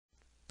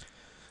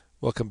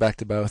Welcome back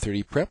to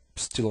Bio-30 Prep,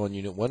 still on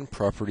Unit 1,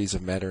 Properties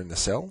of Matter in the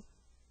Cell.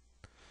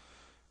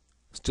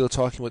 Still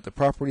talking about the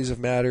properties of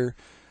matter,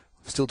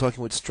 still talking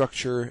about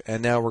structure,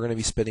 and now we're going to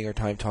be spending our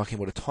time talking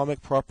about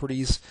atomic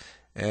properties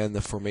and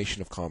the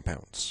formation of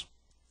compounds.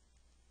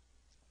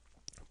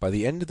 By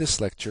the end of this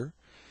lecture,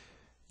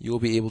 you will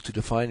be able to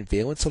define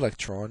valence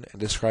electron and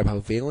describe how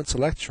valence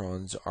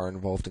electrons are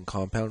involved in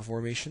compound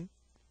formation.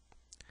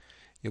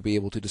 You'll be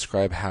able to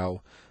describe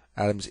how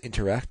atoms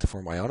interact to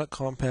form ionic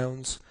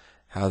compounds,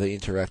 how they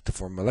interact to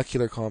form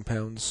molecular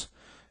compounds,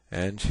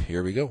 and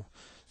here we go.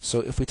 So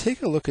if we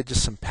take a look at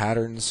just some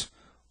patterns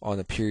on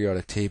the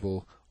periodic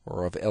table,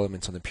 or of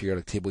elements on the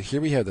periodic table,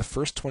 here we have the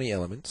first 20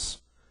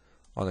 elements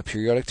on the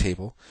periodic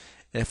table,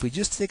 and if we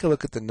just take a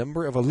look at the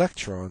number of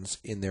electrons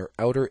in their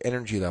outer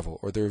energy level,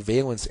 or their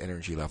valence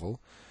energy level,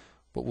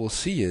 what we'll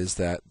see is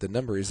that the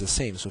number is the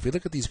same. So if we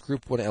look at these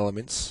group 1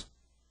 elements,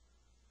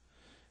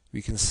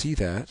 we can see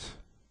that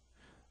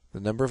the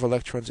number of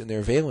electrons in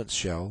their valence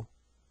shell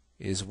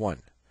is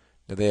 1.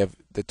 Now they have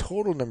the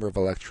total number of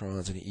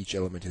electrons in each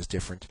element is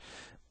different,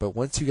 but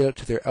once you get up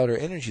to their outer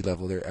energy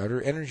level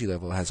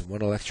has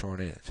 1 electron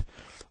in it.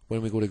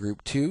 When we go to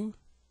group 2,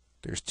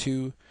 there's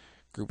 2,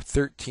 group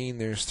 13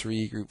 there's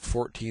 3, group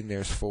 14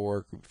 there's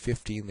 4, group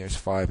 15 there's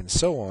 5, and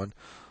so on,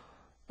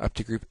 up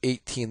to group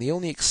 18. The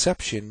only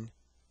exception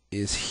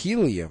is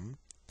helium,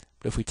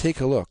 but if we take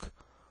a look,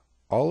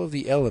 all of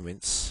the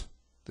elements,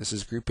 this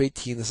is group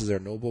 18, this is our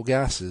noble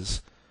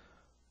gases,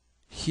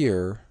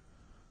 here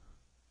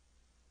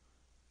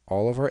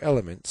all of our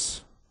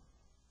elements,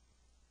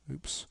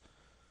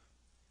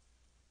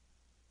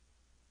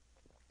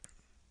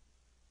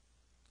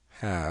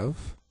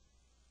 have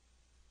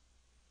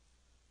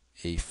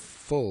a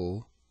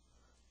full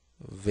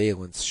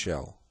valence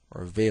shell,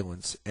 or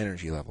valence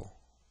energy level.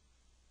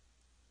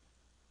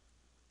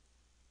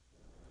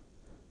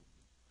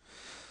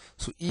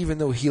 So even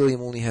though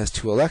helium only has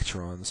 2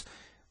 electrons,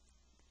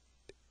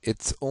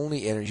 its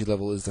only energy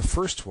level is the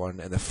first one,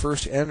 and the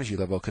first energy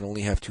level can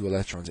only have 2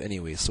 electrons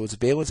anyway, so its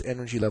valence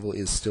energy level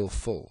is still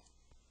full.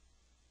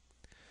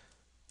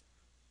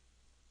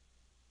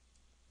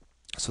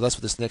 So that's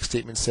what this next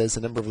statement says.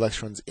 The number of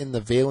electrons in the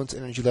valence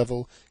energy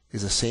level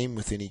is the same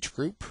within each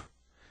group.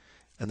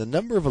 And the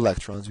number of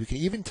electrons, we can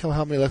even tell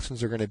how many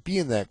electrons are going to be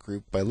in that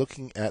group by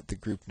looking at the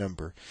group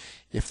number.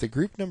 If the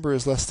group number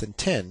is less than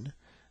 10,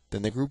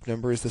 then the group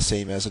number is the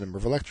same as the number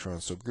of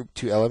electrons. So group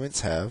 2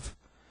 elements have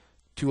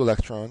 2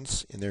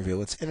 electrons in their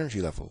valence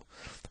energy level.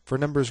 For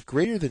numbers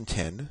greater than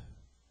 10,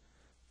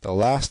 the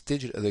last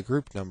digit of the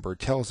group number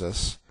tells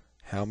us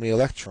how many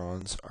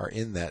electrons are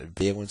in that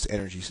valence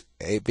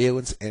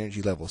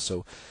energy level.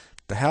 So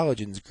the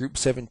halogens, group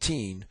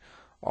 17,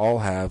 all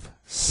have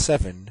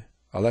 7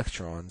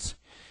 electrons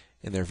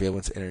in their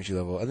valence energy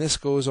level. And this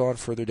goes on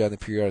further down the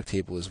periodic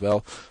table as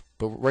well,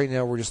 but right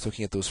now we're just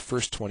looking at those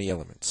first 20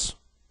 elements.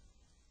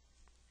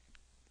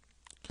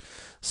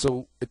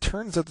 So it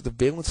turns out that the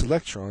valence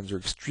electrons are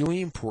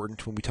extremely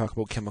important when we talk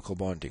about chemical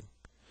bonding.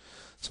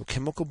 So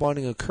chemical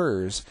bonding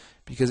occurs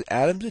because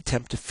atoms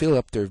attempt to fill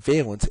up their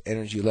valence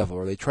energy level,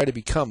 or they try to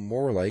become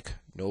more like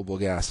noble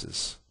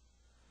gases.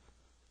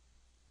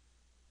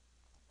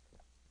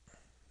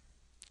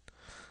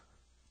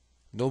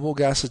 Noble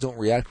gases don't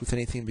react with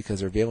anything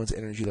because their valence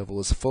energy level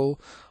is full.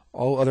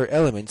 All other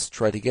elements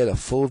try to get a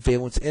full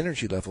valence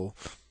energy level,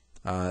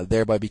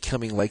 thereby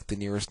becoming like the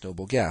nearest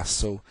noble gas.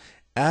 So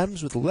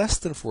atoms with less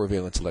than 4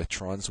 valence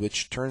electrons,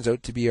 which turns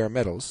out to be our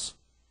metals.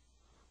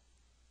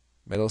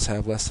 Metals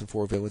have less than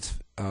 4 valence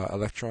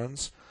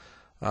electrons.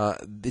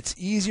 It's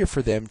easier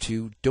for them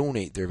to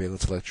donate their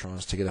valence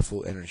electrons to get a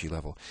full energy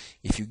level.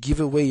 If you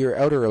give away your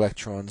outer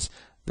electrons,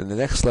 then the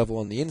next level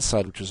on the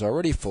inside, which is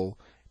already full,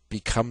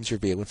 becomes your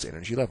valence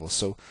energy level.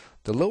 So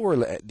the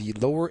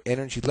lower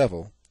energy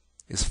level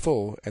is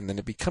full, and then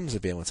it becomes a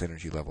valence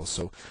energy level.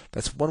 So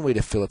that's one way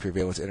to fill up your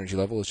valence energy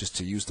level, is just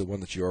to use the one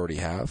that you already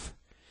have.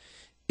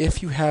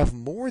 If you have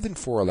more than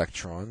 4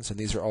 electrons, and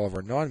these are all of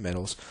our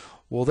nonmetals,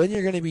 well, then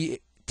you're going to be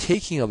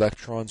taking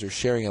electrons or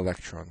sharing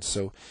electrons.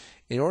 So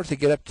in order to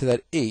get up to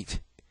that 8,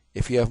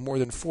 if you have more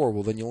than 4,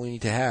 well, then you only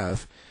need to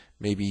have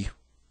maybe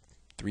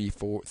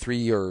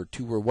 3 or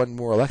 2 or 1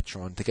 more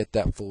electron to get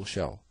that full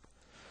shell.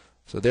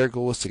 So their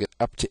goal is to get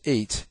up to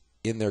 8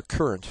 in their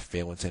current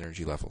valence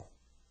energy level.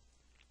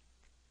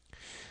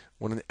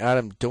 When an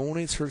atom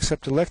donates or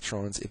accepts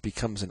electrons, it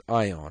becomes an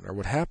ion. Or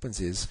what happens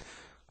is,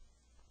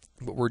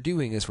 what we're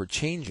doing is we're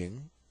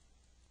changing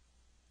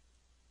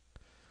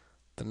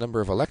the number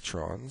of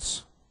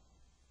electrons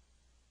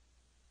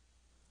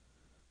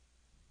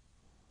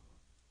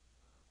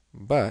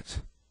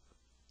but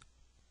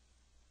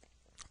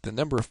the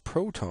number of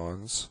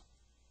protons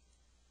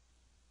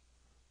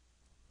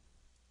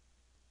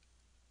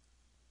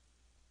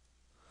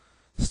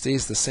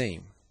stays the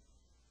same.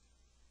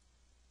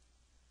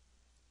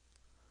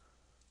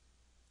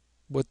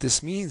 What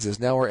this means is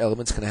now our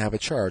element's going to have a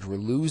charge. We're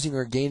losing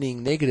or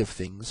gaining negative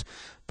things,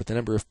 but the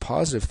number of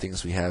positive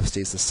things we have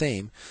stays the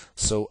same,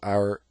 so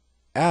our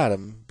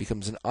atom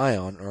becomes an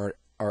ion, or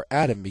our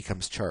atom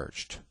becomes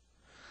charged.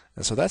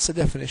 And so that's the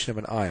definition of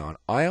an ion.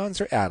 Ions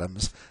are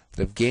atoms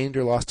that have gained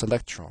or lost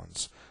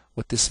electrons.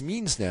 What this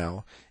means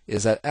now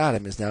is that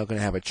atom is now going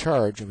to have a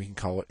charge, and we can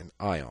call it an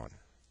ion.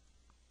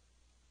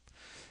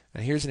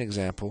 And here's an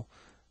example.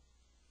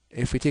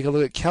 If we take a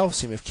look at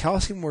calcium, if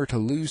calcium were to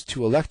lose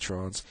 2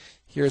 electrons,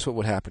 here's what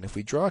would happen. If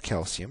we draw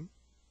calcium,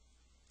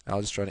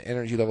 I'll just draw an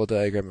energy level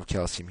diagram of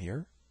calcium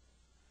here.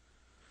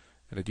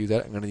 And to do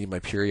that, I'm going to need my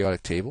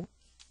periodic table.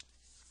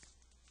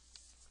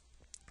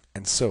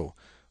 And so,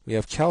 we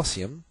have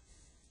calcium.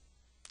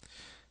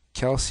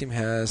 Calcium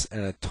has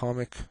an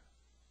atomic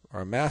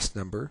or mass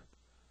number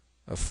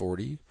of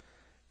 40,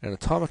 an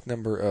atomic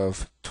number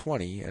of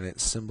 20, and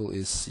its symbol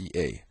is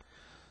Ca.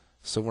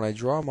 So when I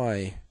draw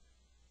my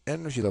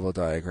energy level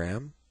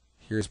diagram,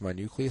 here's my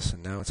nucleus,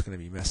 and now it's going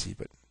to be messy,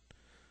 but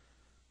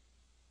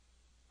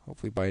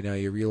hopefully by now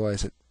you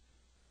realize that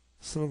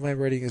some of my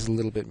writing is a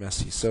little bit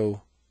messy.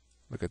 So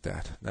look at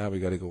that. Now we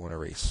got to go and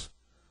erase.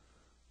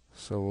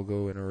 So we'll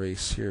go and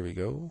erase. Here we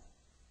go.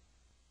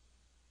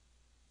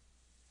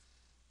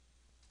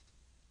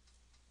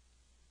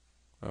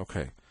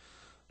 Okay.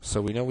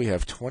 So we know we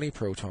have 20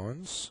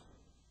 protons.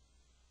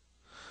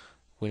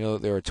 We know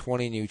that there are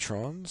 20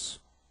 neutrons.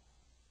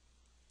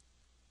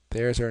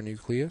 There's our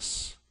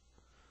nucleus.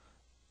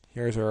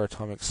 Here's our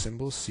atomic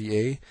symbol,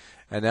 Ca.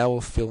 And now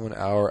we'll fill in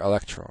our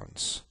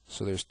electrons.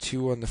 So there's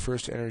 2 on the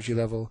first energy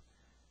level,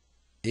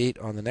 8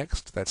 on the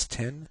next, that's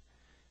 10.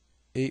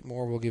 8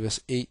 more will give us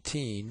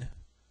 18.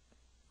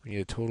 We need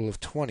a total of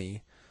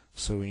 20,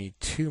 so we need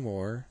 2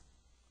 more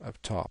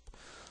up top.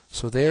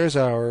 So there's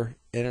our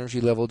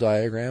energy level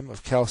diagram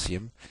of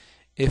calcium.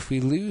 If we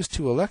lose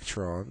 2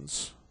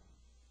 electrons,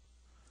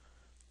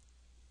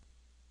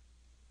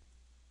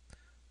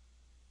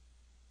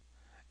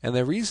 and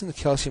the reason the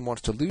calcium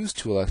wants to lose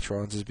 2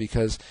 electrons is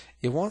because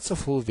it wants a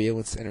full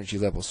valence energy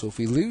level. So if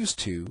we lose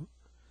 2,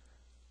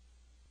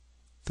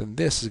 then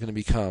this is going to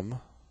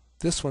become,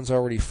 this one's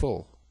already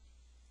full.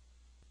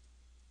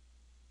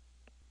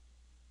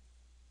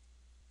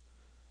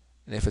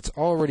 And if it's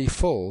already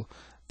full,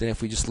 then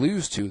if we just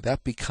lose 2,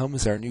 that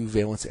becomes our new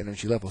valence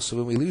energy level. So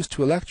when we lose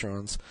 2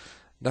 electrons,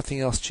 nothing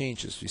else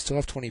changes. We still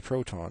have 20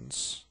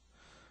 protons.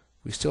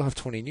 We still have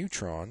 20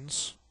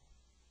 neutrons.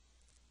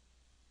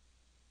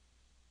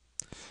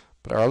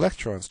 But our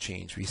electrons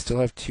change. We still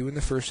have 2 in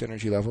the first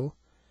energy level,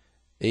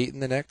 8 in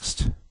the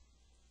next,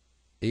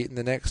 8 in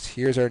the next.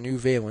 Here's our new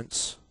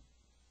valence.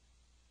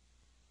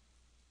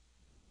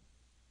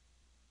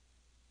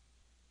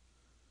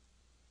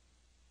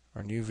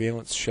 Our new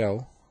valence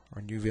shell,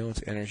 our new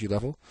valence energy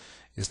level,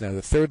 is now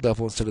the 3rd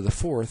level instead of the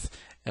 4th,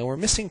 and we're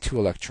missing 2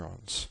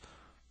 electrons.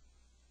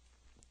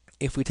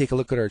 If we take a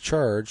look at our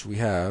charge, we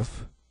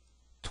have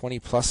 20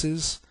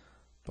 pluses,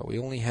 but we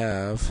only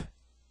have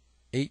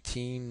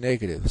 18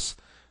 negatives,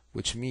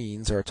 which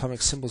means our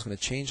atomic symbol is going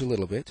to change a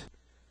little bit,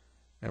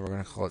 and we're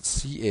going to call it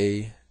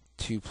Ca2+,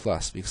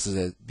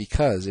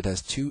 because it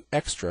has 2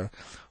 extra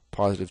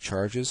positive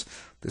charges.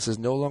 This is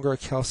no longer a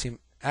calcium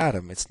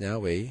atom, it's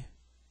now a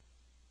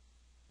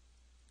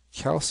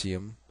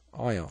calcium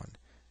ion,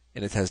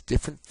 and it has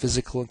different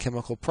physical and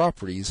chemical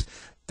properties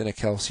than a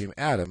calcium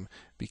atom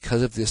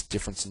because of this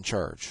difference in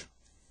charge.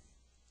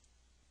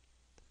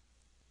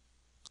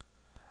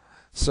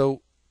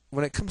 So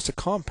when it comes to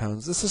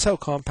compounds, this is how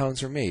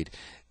compounds are made.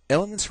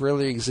 Elements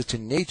rarely exist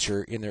in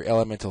nature in their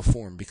elemental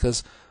form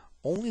because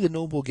only the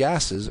noble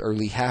gases are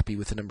really happy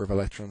with the number of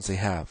electrons they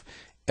have.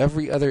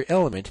 Every other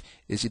element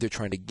is either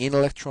trying to gain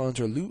electrons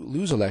or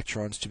lose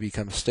electrons to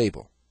become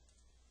stable.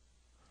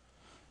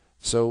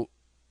 So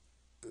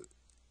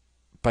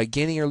by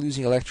gaining or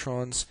losing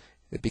electrons,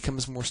 it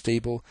becomes more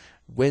stable.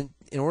 In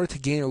order to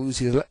gain or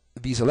lose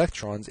these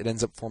electrons, it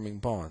ends up forming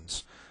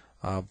bonds.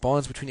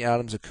 Bonds between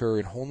atoms occur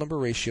in whole number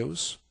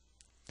ratios,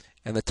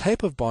 and the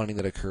type of bonding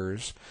that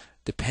occurs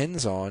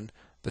depends on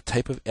the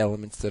type of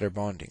elements that are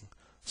bonding.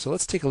 So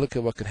let's take a look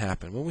at what can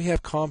happen when we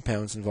have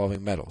compounds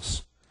involving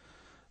metals.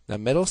 Now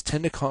metals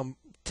tend to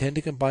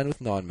combine with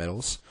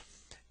nonmetals,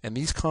 and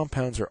these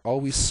compounds are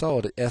always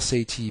solid at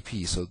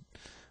SATP. So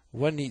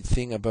one neat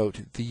thing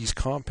about these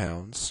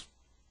compounds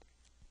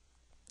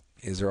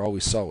is they're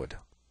always solid.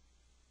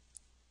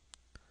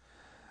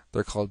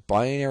 They're called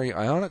binary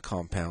ionic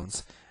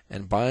compounds,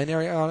 and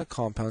binary ionic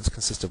compounds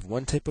consist of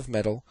one type of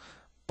metal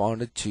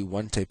bonded to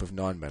one type of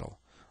nonmetal.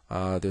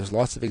 There's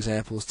lots of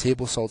examples.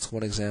 Table salt's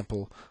one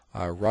example.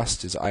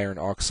 Rust is iron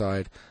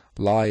oxide.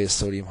 Lye is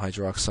sodium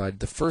hydroxide.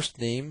 The first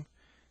name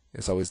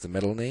is always the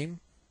metal name,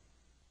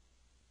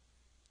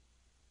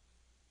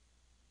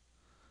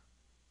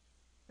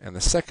 and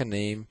the second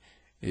name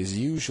is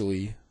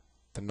usually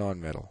the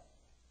nonmetal.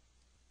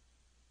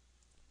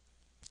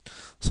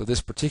 So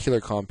this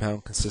particular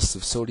compound consists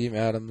of sodium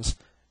atoms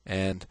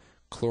and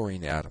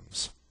chlorine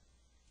atoms.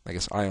 I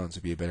guess ions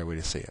would be a better way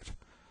to say it.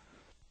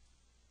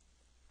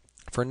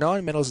 For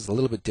nonmetals, it's a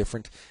little bit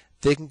different.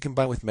 They can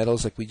combine with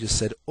metals like we just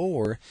said,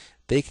 or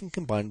they can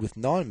combine with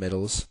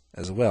nonmetals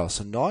as well.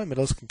 So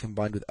nonmetals can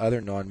combine with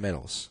other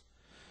nonmetals.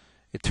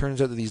 It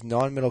turns out that these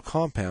nonmetal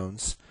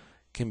compounds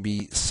can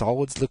be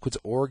solids, liquids,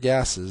 or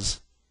gases,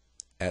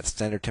 at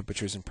standard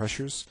temperatures and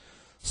pressures.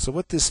 So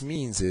what this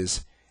means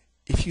is,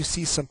 if you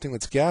see something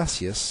that's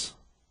gaseous,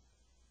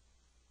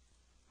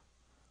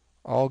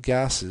 all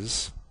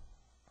gases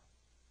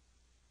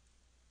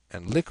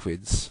and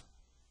liquids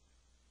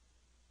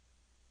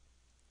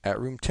at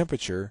room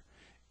temperature,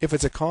 if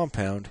it's a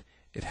compound,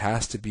 it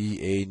has to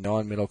be a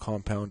non-metal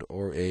compound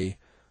or a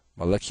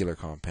molecular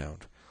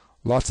compound.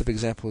 Lots of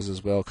examples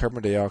as well: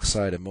 carbon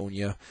dioxide,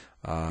 ammonia,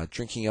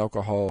 drinking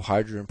alcohol,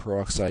 hydrogen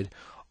peroxide.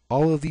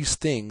 All of these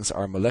things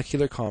are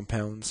molecular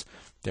compounds.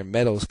 They're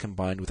metals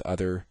combined with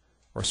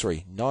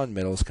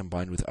non-metals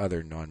combined with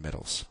other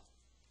non-metals.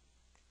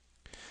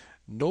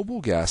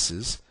 Noble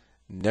gases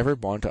never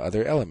bond to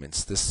other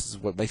elements. This is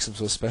what makes them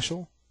so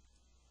special.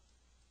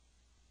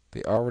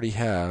 They already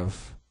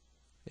have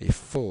a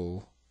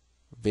full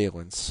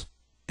valence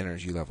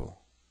energy level.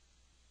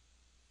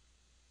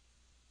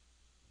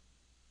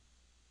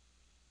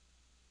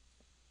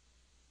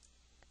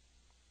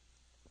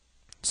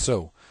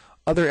 So,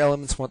 other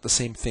elements want the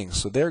same thing.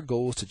 So their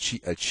goal is to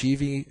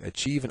achieve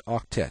an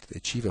octet. They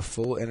achieve a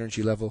full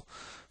energy level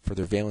for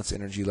their valence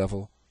energy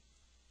level.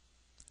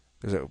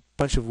 There's a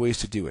bunch of ways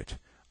to do it.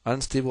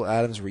 Unstable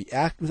atoms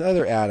react with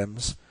other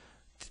atoms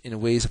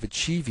in ways of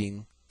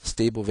achieving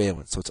stable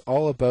valence. So it's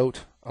all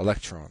about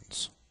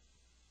electrons.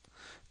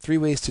 3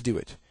 ways to do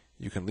it.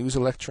 You can lose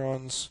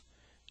electrons,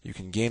 you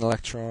can gain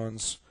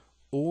electrons,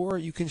 or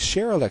you can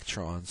share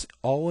electrons,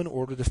 all in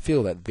order to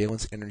fill that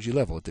valence energy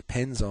level. It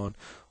depends on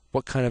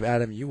what kind of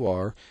atom you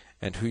are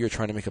and who you're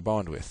trying to make a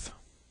bond with.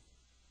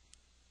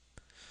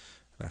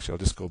 Actually, I'll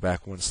just go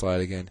back one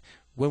slide again.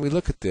 When we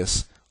look at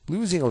this,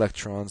 losing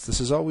electrons, this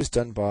is always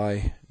done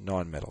by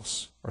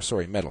metals.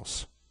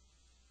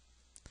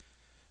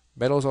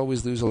 Metals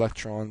always lose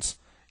electrons.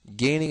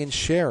 Gaining and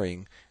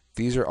sharing,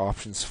 these are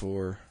options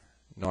for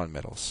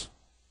nonmetals,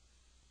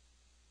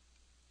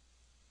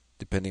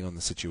 depending on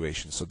the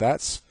situation. So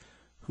that's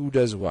who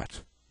does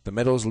what. The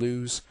metals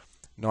lose.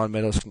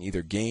 Nonmetals can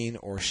either gain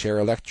or share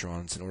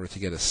electrons in order to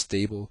get a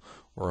stable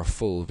or a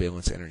full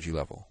valence energy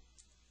level.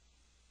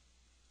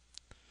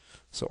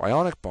 So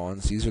ionic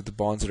bonds, these are the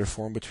bonds that are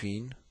formed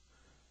between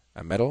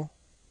a metal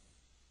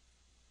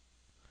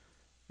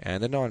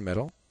and a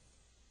nonmetal.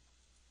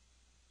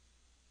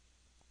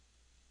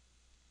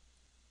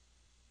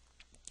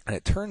 And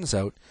it turns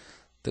out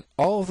that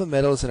all of the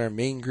metals in our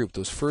main group,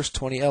 those first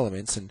 20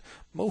 elements, and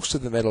most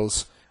of the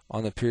metals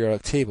on the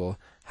periodic table,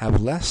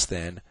 have less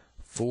than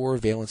 4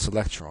 valence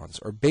electrons.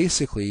 Or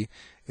basically,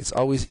 it's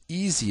always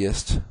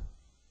easiest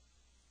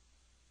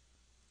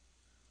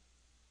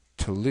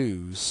to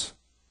lose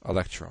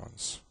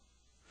electrons.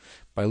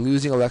 By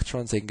losing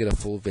electrons, they can get a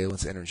full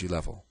valence energy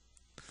level.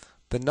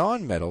 The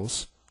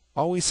nonmetals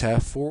always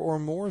have 4 or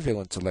more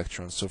valence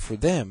electrons, so for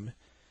them,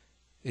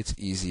 it's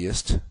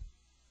easiest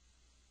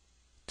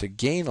to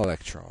gain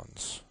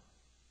electrons.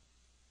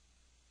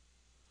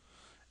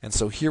 And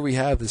so here we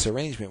have this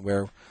arrangement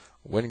where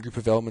one group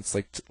of elements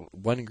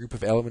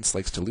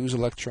likes to lose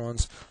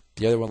electrons,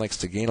 the other one likes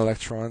to gain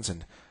electrons,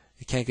 and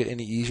you can't get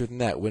any easier than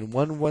that. When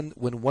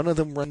one of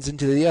them runs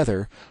into the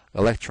other,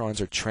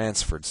 electrons are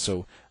transferred.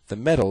 So the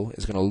metal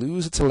is going to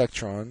lose its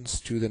electrons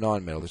to the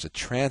nonmetal. There's a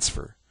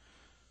transfer.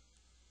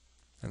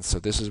 And so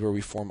this is where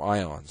we form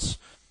ions.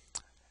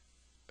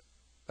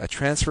 A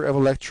transfer of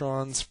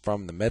electrons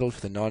from the metal to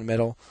the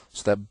nonmetal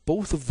so that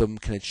both of them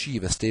can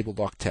achieve a stable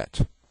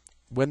octet.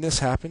 When this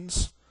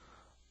happens,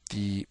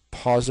 the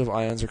positive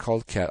ions are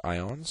called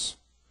cations.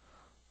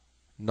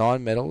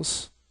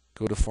 Nonmetals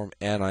go to form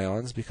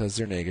anions because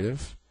they're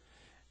negative.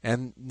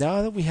 And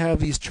now that we have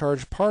these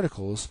charged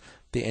particles,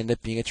 they end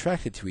up being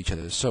attracted to each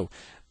other. So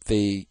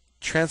they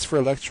transfer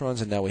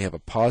electrons, and now we have a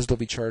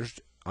positively charged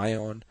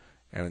ion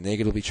and a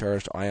negatively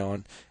charged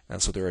ion.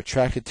 And so they're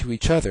attracted to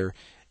each other,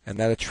 and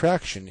that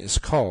attraction is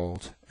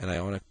called an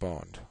ionic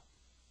bond.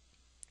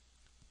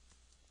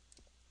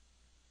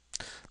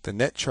 The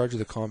net charge of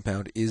the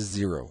compound is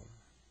 0.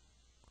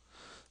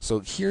 So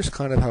here's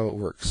kind of how it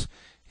works.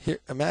 Here,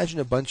 imagine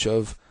a bunch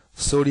of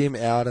sodium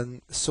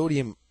atoms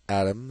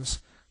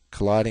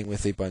colliding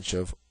with a bunch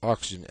of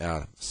oxygen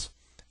atoms.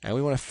 And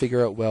we want to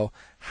figure out, well,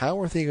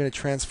 how are they going to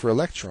transfer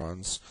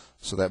electrons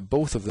so that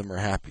both of them are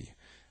happy?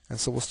 And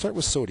so we'll start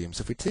with sodium.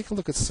 So if we take a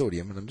look at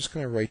sodium, and I'm just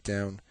going to write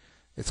down,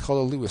 it's called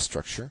a Lewis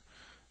structure,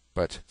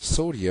 but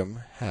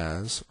sodium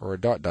has, or a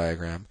dot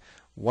diagram,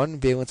 1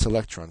 valence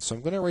electron. So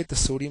I'm going to write the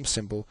sodium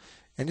symbol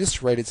and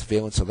just write its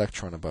valence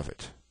electron above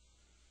it.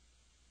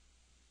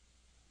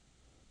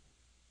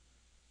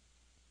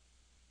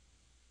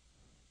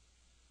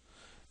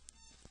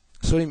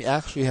 Sodium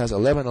actually has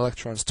 11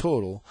 electrons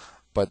total,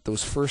 but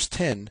those first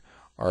 10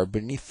 are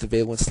beneath the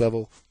valence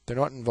level. They're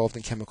not involved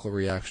in chemical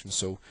reactions,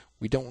 so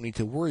we don't need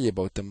to worry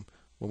about them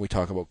when we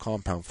talk about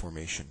compound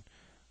formation.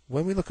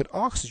 When we look at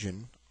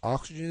oxygen,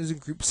 oxygen is in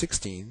group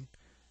 16,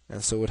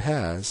 and so it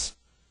has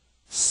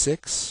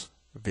 6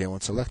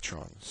 valence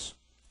electrons.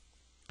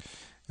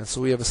 And so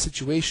we have a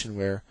situation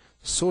where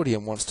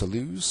sodium wants to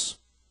lose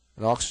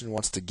and oxygen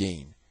wants to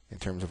gain in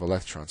terms of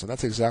electrons. And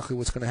that's exactly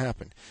what's going to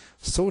happen.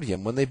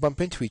 Sodium, when they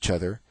bump into each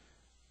other,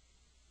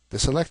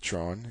 this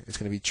electron is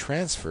going to be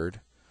transferred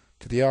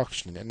to the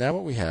oxygen. And now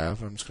what we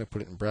have, I'm just going to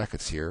put it in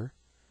brackets here,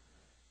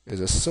 is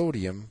a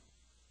sodium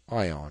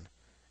ion.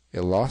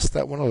 It lost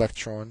that one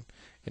electron.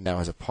 It now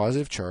has a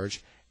positive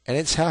charge, and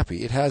it's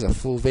happy. It has a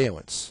full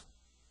valence.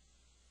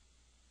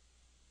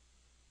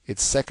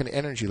 Its second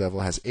energy level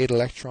has 8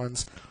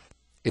 electrons.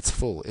 It's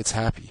full. It's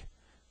happy.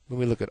 When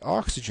we look at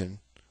oxygen,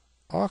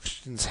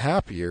 oxygen's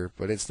happier,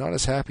 but it's not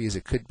as happy as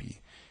it could be.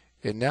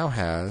 It now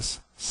has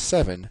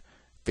 7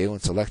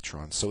 valence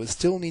electrons, so it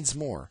still needs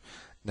more.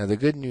 Now the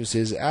good news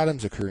is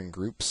atoms occur in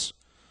groups,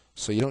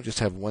 so you don't just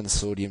have one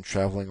sodium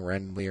traveling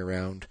randomly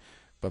around,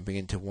 bumping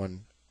into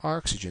one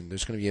oxygen.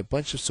 There's going to be a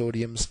bunch of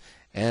sodiums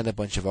and a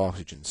bunch of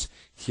oxygens.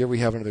 Here we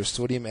have another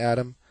sodium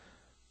atom.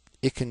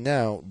 It can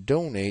now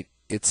donate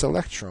its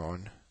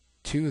electron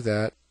to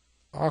that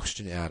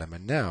oxygen atom,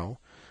 and now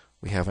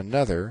we have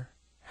another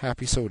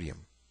happy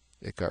sodium.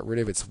 It got rid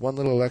of its one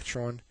little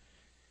electron.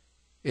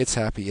 It's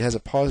happy. It has a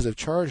positive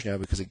charge now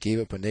because it gave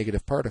up a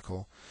negative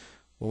particle.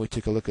 When we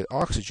take a look at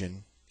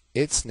oxygen,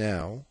 it's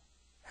now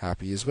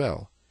happy as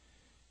well.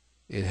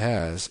 It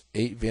has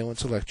 8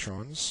 valence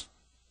electrons.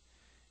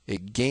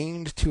 It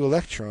gained 2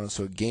 electrons,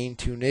 so it gained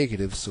 2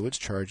 negatives, so its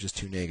charge is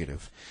 2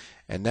 negative.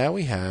 And now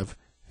we have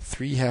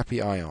 3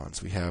 happy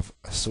ions. We have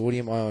a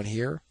sodium ion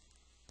here,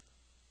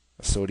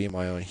 a sodium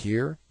ion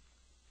here,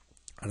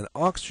 and an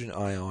oxygen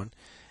ion.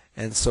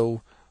 And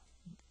so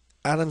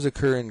atoms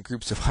occur in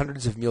groups of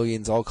hundreds of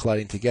millions all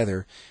colliding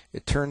together.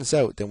 It turns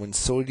out that when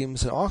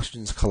sodiums and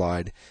oxygens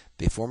collide,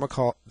 they form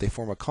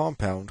a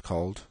compound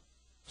called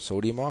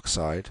sodium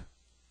oxide.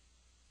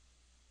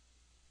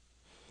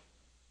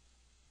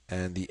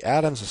 And the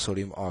atoms of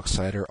sodium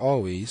oxide are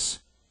always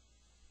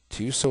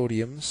 2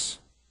 sodiums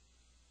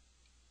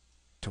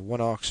to 1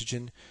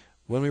 oxygen.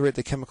 When we write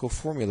the chemical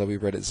formula, we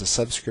write it as a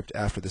subscript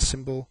after the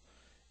symbol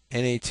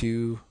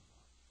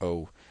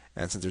Na2O.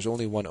 And since there's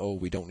only one O,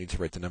 we don't need to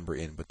write the number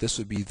in. But this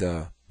would be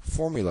the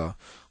formula,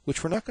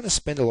 which we're not going to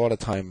spend a lot of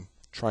time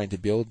trying to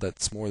build.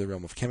 That's more the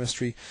realm of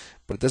chemistry.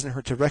 But it doesn't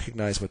hurt to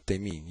recognize what they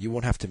mean. You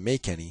won't have to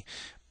make any,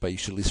 but you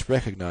should at least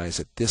recognize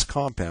that this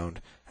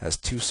compound has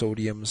 2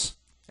 sodiums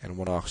and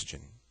 1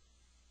 oxygen.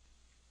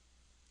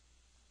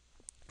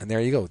 And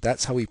there you go.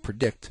 That's how we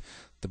predict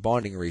the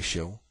bonding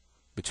ratio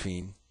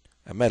between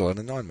a metal and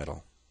a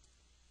nonmetal.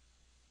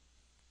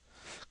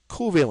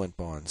 Covalent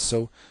bonds.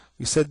 So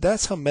we said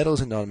that's how metals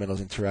and nonmetals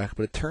interact,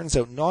 but it turns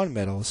out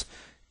nonmetals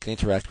can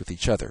interact with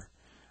each other.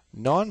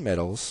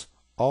 Nonmetals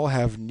all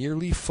have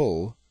nearly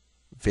full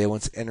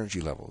valence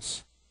energy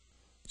levels.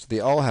 So they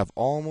all have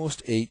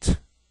almost 8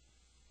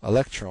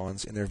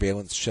 electrons in their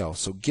valence shell.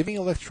 So giving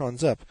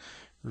electrons up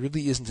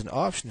really isn't an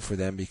option for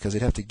them because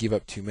they'd have to give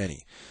up too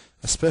many.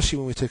 Especially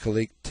when we take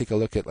a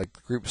look at like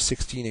group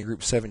 16 and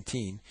group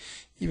 17,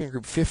 even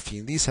group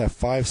 15, these have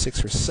 5,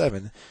 6, or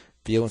 7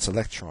 valence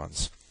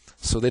electrons.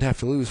 So they'd have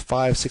to lose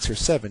 5, 6, or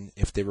 7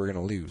 if they were going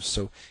to lose.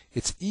 So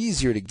it's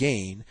easier to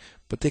gain,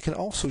 but they can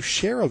also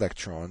share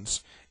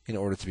electrons in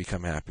order to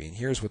become happy. And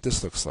here's what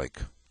this looks like.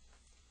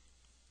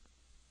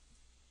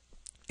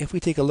 If we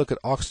take a look at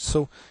oxygen,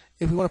 so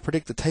if we want to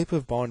predict the type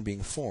of bond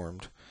being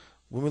formed,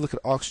 when we look at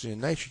oxygen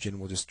and nitrogen,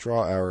 we'll just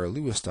draw our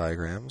Lewis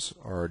diagrams,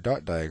 or our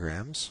dot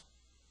diagrams.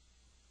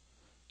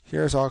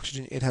 Here's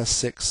oxygen, it has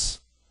 6.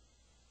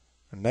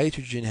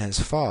 Nitrogen has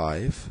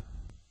 5.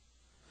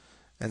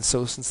 And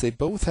so since they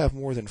both have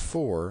more than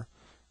 4,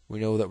 we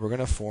know that we're going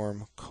to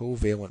form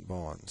covalent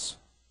bonds.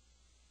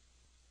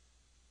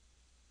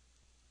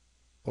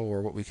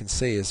 Or what we can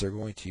say is they're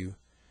going to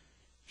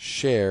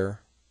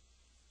share,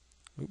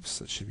 oops,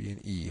 that should be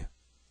an E.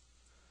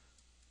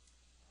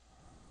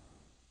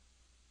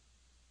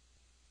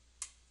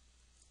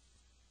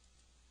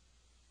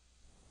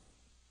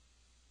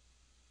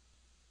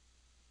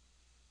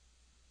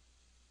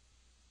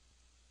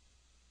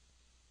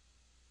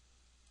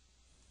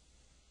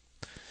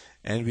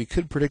 And we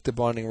could predict the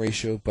bonding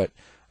ratio, but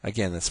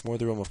again, that's more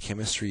the realm of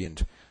chemistry,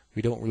 and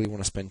we don't really want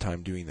to spend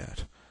time doing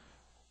that.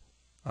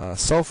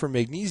 Sulfur and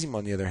magnesium,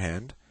 on the other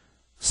hand,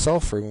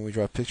 sulfur, when we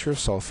draw a picture of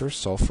sulfur,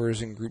 sulfur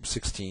is in group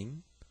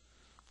 16,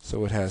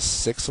 so it has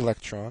 6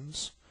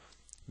 electrons.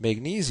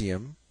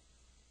 Magnesium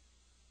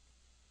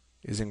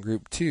is in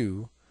group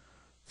 2,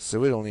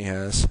 so it only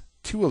has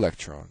 2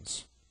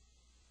 electrons.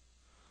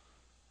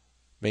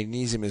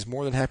 Magnesium is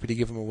more than happy to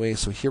give them away,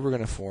 so here we're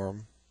going to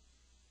form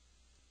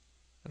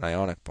an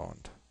ionic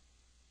bond.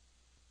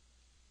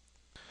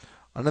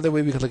 Another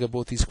way we can look at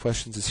both these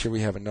questions is here we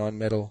have a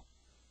nonmetal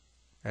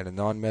and a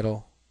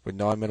nonmetal. When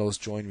nonmetals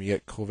join, we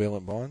get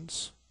covalent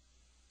bonds.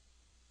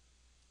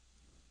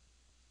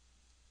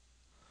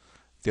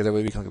 The other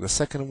way we can look at the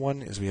second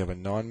one is we have a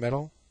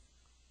nonmetal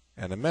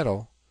and a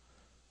metal.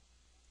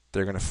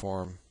 They're going to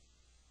form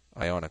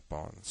ionic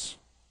bonds.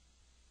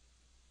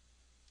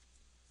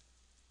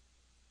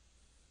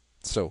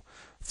 So,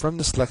 from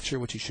this lecture,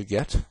 what you should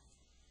get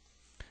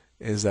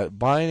is that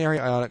binary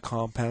ionic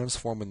compounds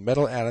form when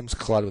metal atoms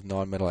collide with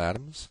nonmetal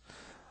atoms.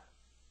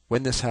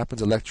 When this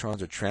happens,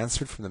 electrons are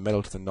transferred from the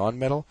metal to the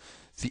nonmetal.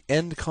 The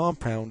end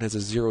compound has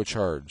a 0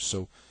 charge,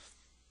 so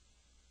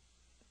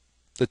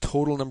The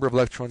total number of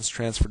electrons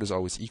transferred is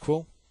always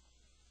equal.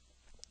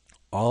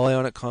 All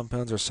ionic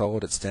compounds are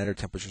solid at standard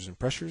temperatures and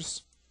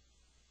pressures.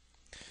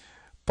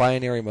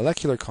 Binary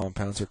molecular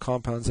compounds are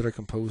compounds that are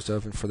composed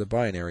of, and for the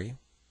binary,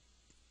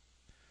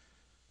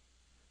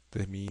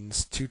 that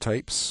means two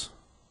types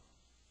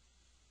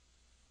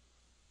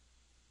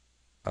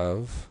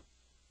of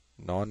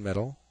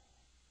nonmetal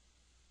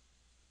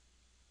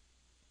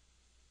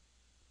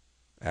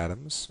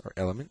atoms or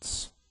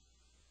elements.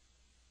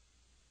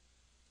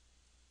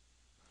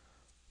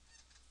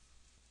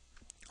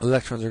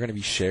 Electrons are going to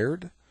be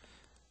shared,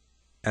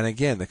 and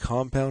again the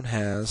compound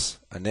has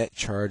a net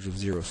charge of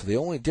 0. So the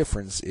only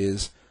difference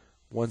is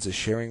one's a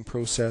sharing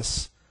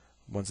process,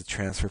 one's a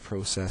transfer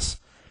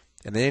process,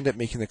 and they end up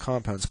making the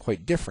compounds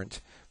quite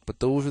different, but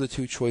those are the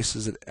two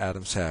choices that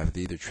atoms have.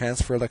 They either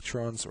transfer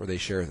electrons or they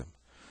share them.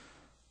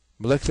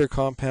 Molecular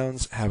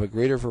compounds have a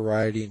greater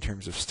variety in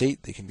terms of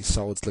state. They can be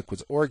solids,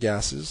 liquids, or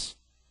gases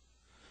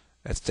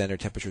at standard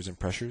temperatures and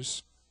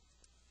pressures.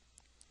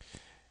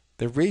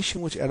 The ratio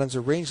in which atoms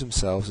arrange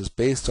themselves is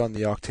based on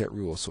the octet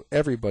rule. So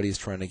everybody is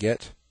trying to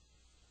get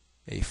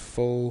a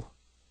full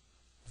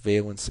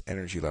valence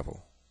energy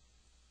level.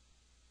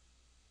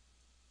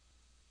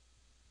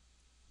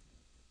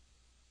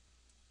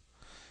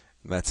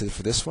 And that's it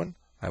for this one.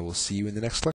 I will see you in the next lecture.